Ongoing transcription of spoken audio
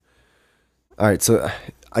All right, so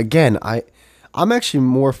again, I'm actually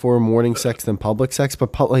more for morning sex than public sex,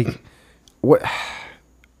 but like, what,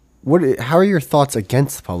 how are your thoughts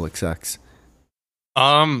against public sex?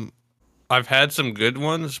 I've had some good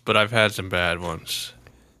ones, but I've had some bad ones.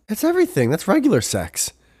 It's everything. That's regular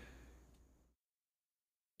sex.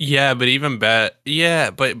 Yeah, but even bad.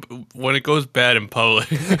 Yeah, but when it goes bad in public,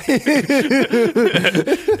 it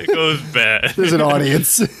goes bad. There's an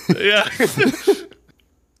audience. Yeah.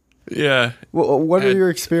 Yeah. Well, what are your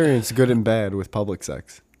experience, good and bad, with public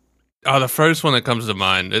sex? Oh, the first one that comes to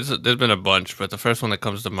mind. There's been a bunch, but the first one that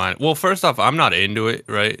comes to mind. Well, first off, I'm not into it,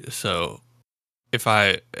 right? So,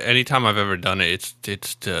 anytime I've ever done it,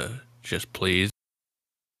 it's to just please.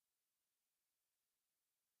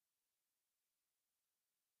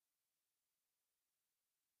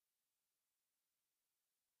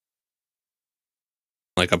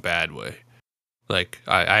 Like a bad way. Like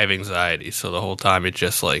I have anxiety, so the whole time it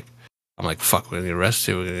just like I'm like, fuck, we're gonna get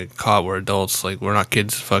arrested, we're gonna get caught, we're adults, like we're not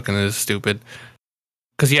kids fucking this stupid.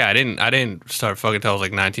 Cause yeah, I didn't start fucking till I was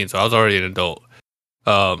like 19, so I was already an adult.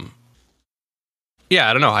 Yeah,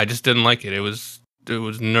 I don't know, I just didn't like it. It was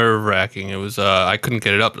nerve wracking. It was I couldn't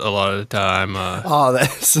get it up a lot of the time. Oh,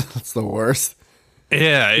 that's the worst.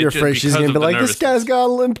 Yeah, you're afraid she's gonna be like, this guy's got a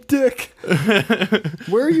limp dick.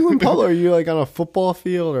 Where are you in Polo? Are you like on a football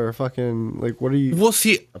field or fucking like what are you? Well,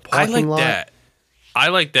 see, I like that. I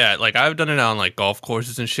like that. Like I've done it on like golf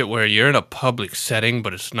courses and shit where you're in a public setting,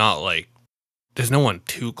 but it's not like there's no one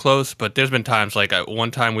too close. But there's been times like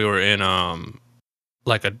one time we were in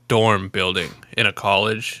like a dorm building in a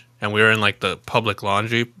college, and we were in like the public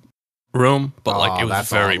laundry room, but like it was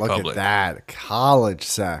very public. Look at that college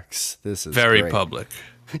sex. This is very great. public.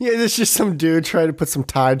 Yeah, there's just some dude trying to put some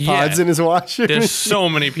Tide Pods in his washer. There's so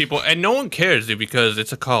many people, and no one cares, dude, because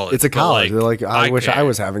it's a college. It's a college. They're like, I wish I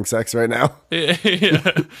was having sex right now. Yeah.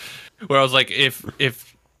 Where I was like,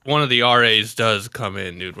 if one of the RAs does come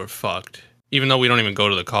in, dude, we're fucked. Even though we don't even go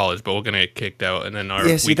to the college, but we're gonna get kicked out, and then our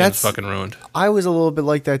weekend's fucking ruined. I was a little bit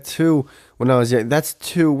like that too when I was young. That's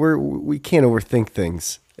too. We can't overthink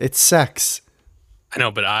things. It's sex. I know,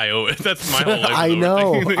 but I owe it. That's my whole life. I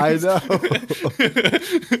know.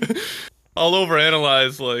 I'll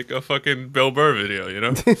overanalyze like a fucking Bill Burr video, you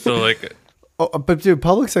know? So like but dude,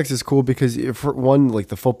 public sex is cool because for one, like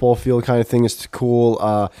the football field kind of thing is cool.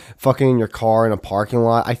 Fucking in your car in a parking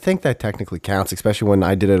lot, I think that technically counts. Especially when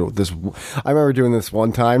I did it. I remember doing this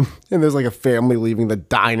one time, and there's like a family leaving the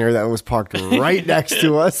diner that was parked right next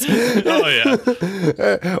to us. Oh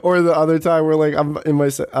yeah. Or the other time where like I'm in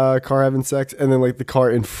my car having sex, and then like the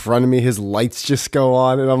car in front of me, his lights just go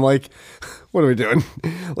on, and I'm like, "What are we doing?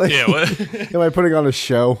 Like, yeah, what? Am I putting on a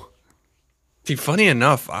show?" See, funny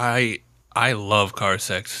enough, I love car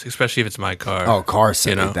sex, especially if it's my car. Oh, car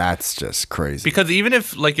sex, you know? That's just crazy. Because even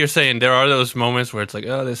if, like you're saying, there are those moments where it's like,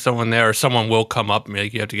 oh, there's someone there, or someone will come up and be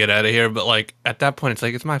like, you have to get out of here. But like at that point, it's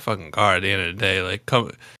like, it's my fucking car at the end of the day. Like,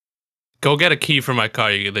 go get a key for my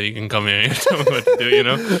car, then you can come in and tell me what to do, you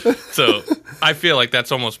know? So I feel like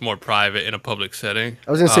that's almost more private in a public setting.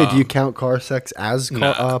 I was going to say, do you count car sex as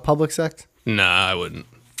public sex? Nah, I wouldn't.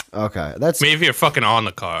 Okay. Maybe if you're fucking on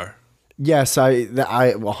the car. Yes, I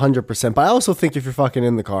 100%. But I also think if you're fucking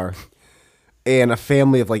in the car and a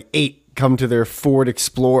family of like 8 come to their Ford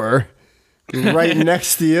Explorer right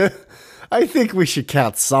next to you, I think we should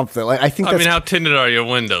count something. Like I mean, how tinted are your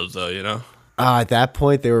windows, though? You know. At that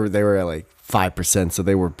point, they were at like 5%, so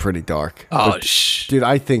they were pretty dark. Oh, dude,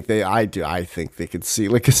 I think they could see.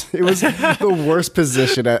 Like, 'cause it was the worst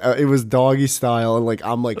position. It was doggy style, and like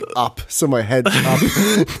I'm like up, so my head's up.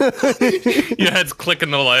 Your head's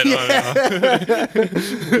clicking the light on.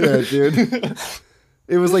 Yeah, dude.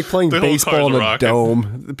 It was like playing baseball in a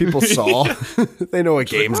dome. The people saw. They know what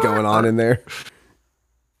game's going on in there.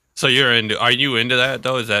 So are you into that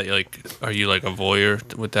though? Is that like, are you like a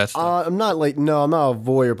voyeur with that stuff? I'm not a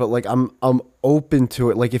voyeur, but like I'm open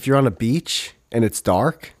to it. Like if you're on a beach and it's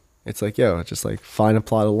dark, it's like, yo, just like find a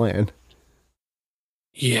plot of land.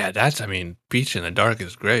 Yeah, beach in the dark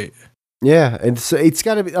is great. Yeah, and so it's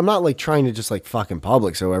gotta be, I'm not like trying to just like fucking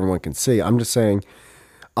public so everyone can see. I'm just saying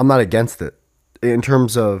I'm not against it. In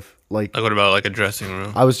terms of like what about like a dressing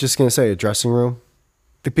room? I was just gonna say a dressing room.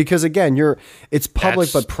 Because again, it's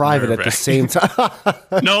public but private at the same time.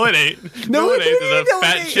 No, it ain't. No, it ain't. There's a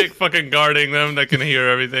fat chick fucking guarding them that can hear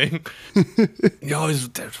everything. You always.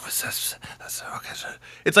 That's okay.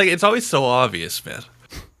 It's like it's always so obvious, man.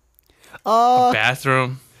 A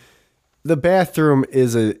bathroom. The bathroom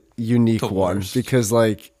is a unique one because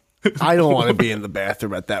like I don't want to be in the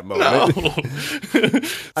bathroom at that moment. No.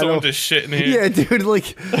 Someone just shitting here. Yeah, dude,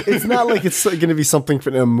 like, it's not like it's going to be something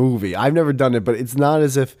in a movie. I've never done it, but it's not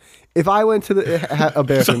as if I went to a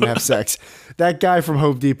bathroom to have sex, that guy from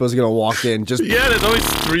Home Depot is going to walk in just... Yeah, there's always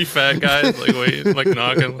 3 fat guys, like, waiting, like,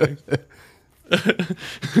 knocking, like...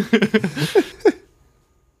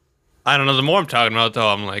 I don't know. The more I'm talking about it, though,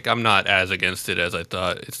 I'm like, I'm not as against it as I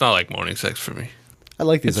thought. It's not like morning sex for me. I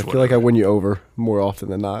like these. I feel like I win you over more often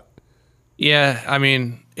than not. Yeah, I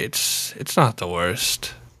mean, it's not the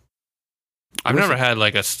worst. I've never had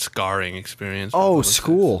like a scarring experience. Oh,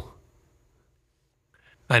 school.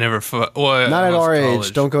 I never. Not at our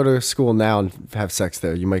age. Don't go to school now and have sex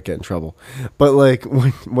there. You might get in trouble. But like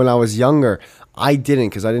when I was younger, I didn't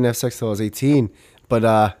because I didn't have sex till I was 18. But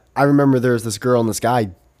I remember there was this girl and this guy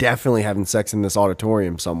definitely having sex in this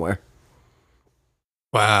auditorium somewhere.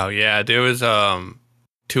 Wow. Yeah, there was 2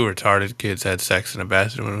 retarded kids had sex in a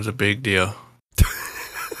bathroom, and it was a big deal.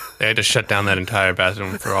 They had to shut down that entire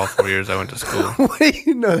bathroom for all 4 years I went to school. Wait,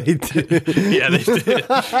 no, they did. Yeah, they did.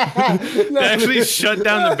 They actually shut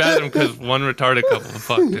down the bathroom because one retarded couple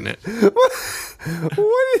fucked in it.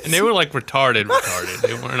 And they were like retarded.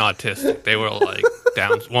 They weren't autistic. They were like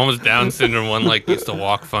Down. One was Down syndrome. One like used to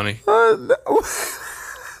walk funny. No.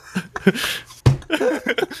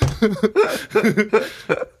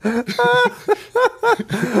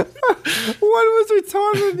 One was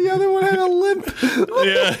retarded and the other one had a limp.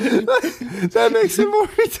 Yeah. That makes it more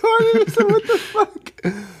retarded. So what the fuck?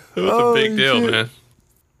 It was a big deal, man.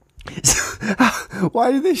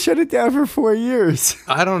 Why did they shut it down for 4 years?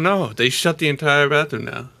 I don't know. They shut the entire bathroom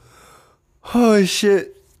down. Oh,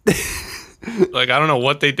 shit. Like, I don't know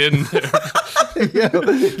what they did in there. Yeah,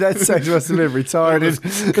 that sex must have been retarded.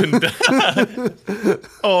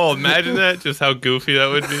 Oh, imagine that. Just how goofy that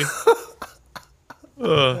would be.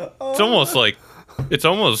 It's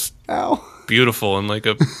almost Ow. beautiful in like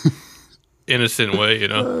a innocent way, you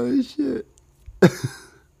know? Oh, shit.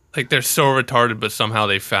 Like, they're so retarded, but somehow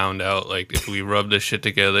they found out, like, if we rub this shit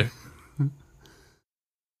together.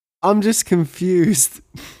 I'm just confused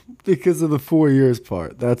because of the 4 years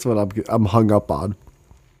part. That's what I'm hung up on.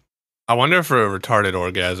 I wonder if a retarded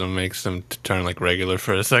orgasm makes them turn, like, regular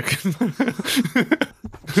for a second.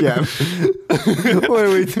 Yeah. What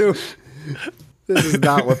do we do? This is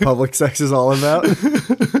not what public sex is all about.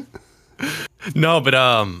 No, but,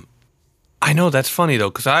 I know that's funny, though,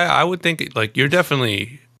 because I would think, like,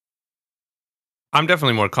 I'm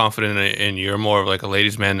definitely more confident in you're more of like a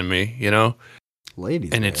ladies' man than me, you know?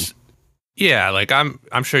 Ladies' and man. Yeah, like I'm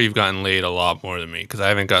sure you've gotten laid a lot more than me because I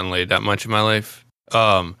haven't gotten laid that much in my life.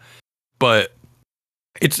 But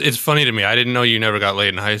it's funny to me. I didn't know you never got laid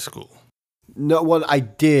in high school. No, well, I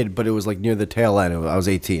did, but it was like near the tail end. I was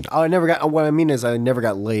 18. What I mean is I never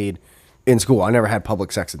got laid in school. I never had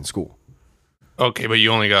public sex in school. Okay, but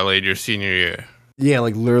you only got laid your senior year. Yeah,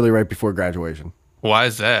 like literally right before graduation. Why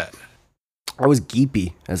is that? I was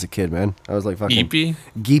geepy as a kid, man. I was like fucking... Geepy?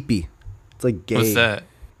 Geepy. It's like gay. What's that?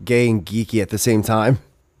 Gay and geeky at the same time.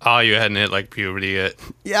 Oh, you hadn't hit like puberty yet.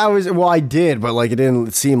 Yeah, I did, but like it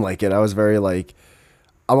didn't seem like it. I was very like...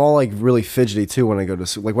 I'm all like really fidgety too when I go to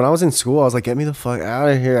school. Like when I was in school, I was like, get me the fuck out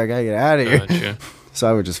of here. I gotta get out of here. Gotcha. So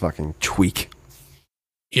I would just fucking tweak.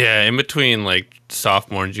 Yeah, in between like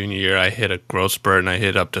sophomore and junior year, I hit a growth spurt and I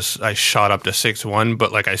shot up to 6'1",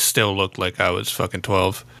 but like I still looked like I was fucking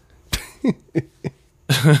 12.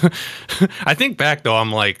 I think back though,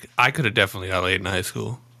 I'm like, I could have definitely got laid in high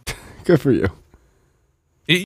school. Good for you.